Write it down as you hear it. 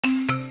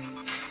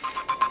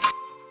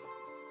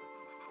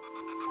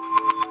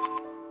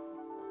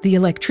The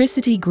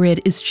electricity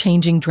grid is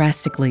changing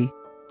drastically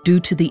due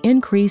to the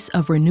increase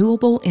of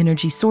renewable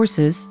energy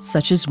sources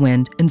such as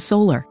wind and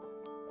solar.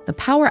 The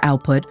power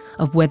output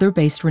of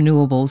weather-based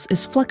renewables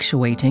is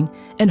fluctuating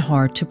and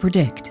hard to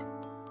predict.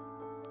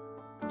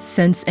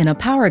 Since in a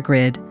power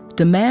grid,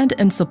 demand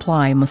and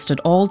supply must at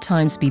all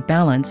times be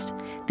balanced,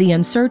 the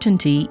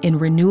uncertainty in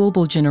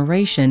renewable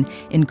generation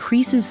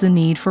increases the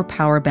need for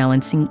power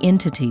balancing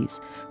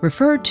entities,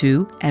 referred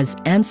to as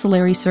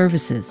ancillary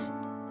services.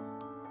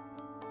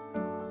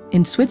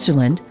 In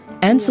Switzerland,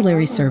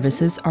 ancillary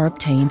services are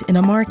obtained in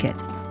a market.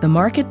 The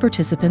market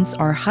participants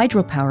are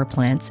hydropower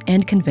plants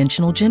and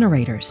conventional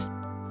generators.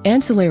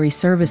 Ancillary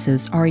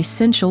services are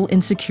essential in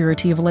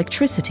security of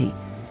electricity,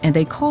 and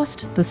they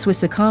cost the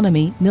Swiss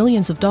economy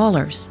millions of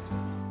dollars.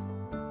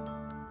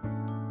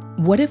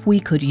 What if we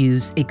could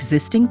use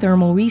existing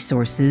thermal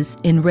resources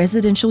in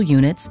residential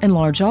units and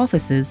large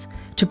offices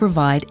to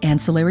provide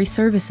ancillary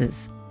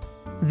services?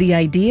 The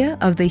idea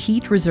of the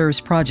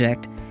HeatReserves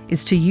project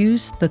is to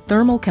use the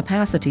thermal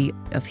capacity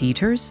of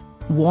heaters,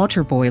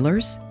 water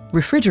boilers,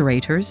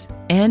 refrigerators,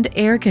 and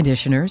air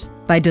conditioners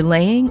by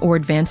delaying or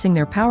advancing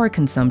their power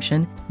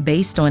consumption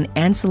based on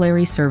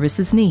ancillary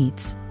services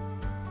needs.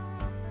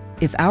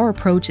 If our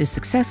approach is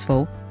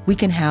successful, we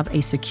can have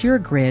a secure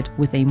grid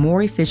with a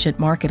more efficient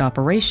market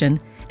operation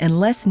and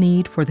less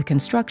need for the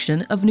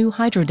construction of new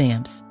hydro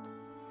dams.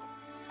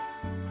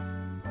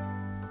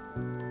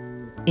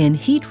 In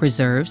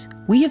HeatReserves,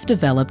 we have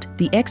developed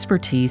the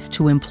expertise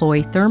to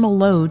employ thermal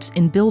loads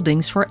in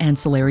buildings for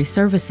ancillary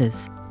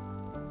services.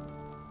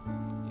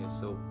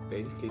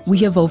 We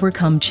have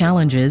overcome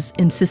challenges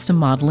in system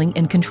modeling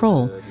and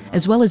control,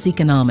 as well as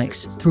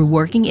economics, through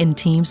working in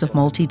teams of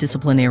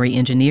multidisciplinary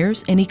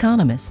engineers and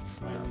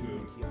economists.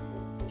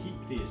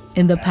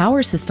 In the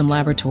Power System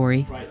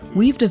Laboratory,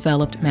 we've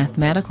developed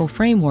mathematical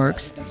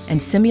frameworks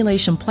and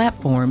simulation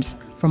platforms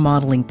for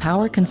modeling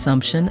power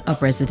consumption of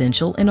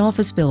residential and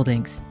office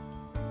buildings.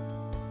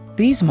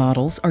 These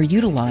models are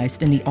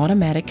utilized in the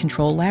Automatic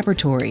Control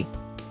Laboratory,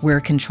 where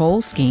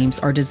control schemes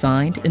are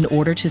designed in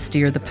order to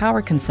steer the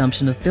power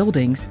consumption of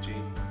buildings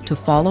to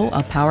follow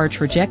a power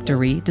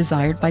trajectory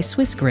desired by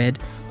Swissgrid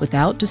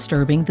without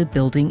disturbing the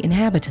building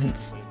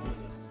inhabitants.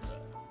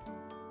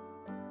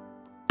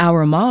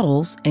 Our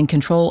models and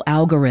control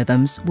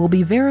algorithms will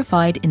be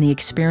verified in the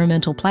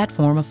experimental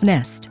platform of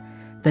NEST,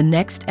 the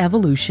next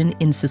evolution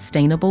in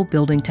sustainable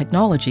building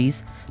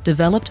technologies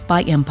developed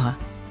by IMPA.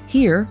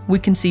 Here, we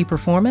can see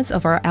performance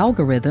of our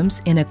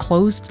algorithms in a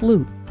closed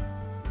loop.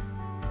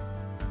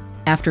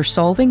 After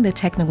solving the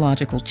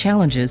technological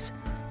challenges,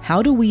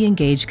 how do we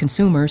engage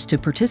consumers to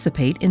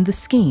participate in the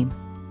scheme?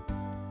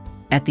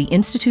 At the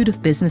Institute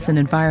of Business and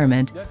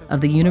Environment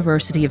of the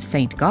University of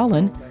St.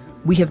 Gallen,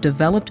 we have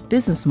developed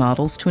business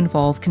models to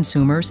involve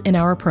consumers in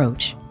our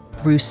approach.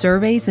 Through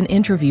surveys and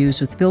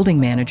interviews with building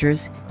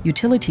managers,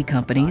 utility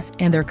companies,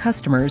 and their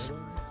customers,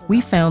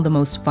 we found the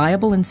most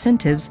viable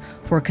incentives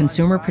for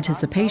consumer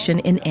participation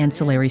in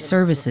ancillary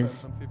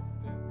services.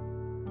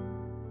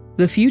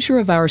 The future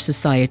of our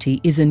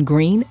society is in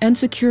green and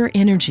secure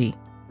energy.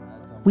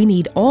 We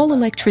need all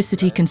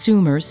electricity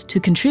consumers to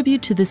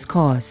contribute to this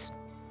cause.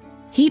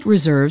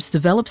 HeatReserves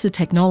develops a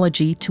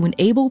technology to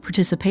enable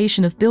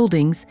participation of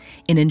buildings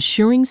in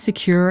ensuring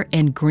secure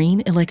and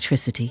green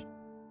electricity.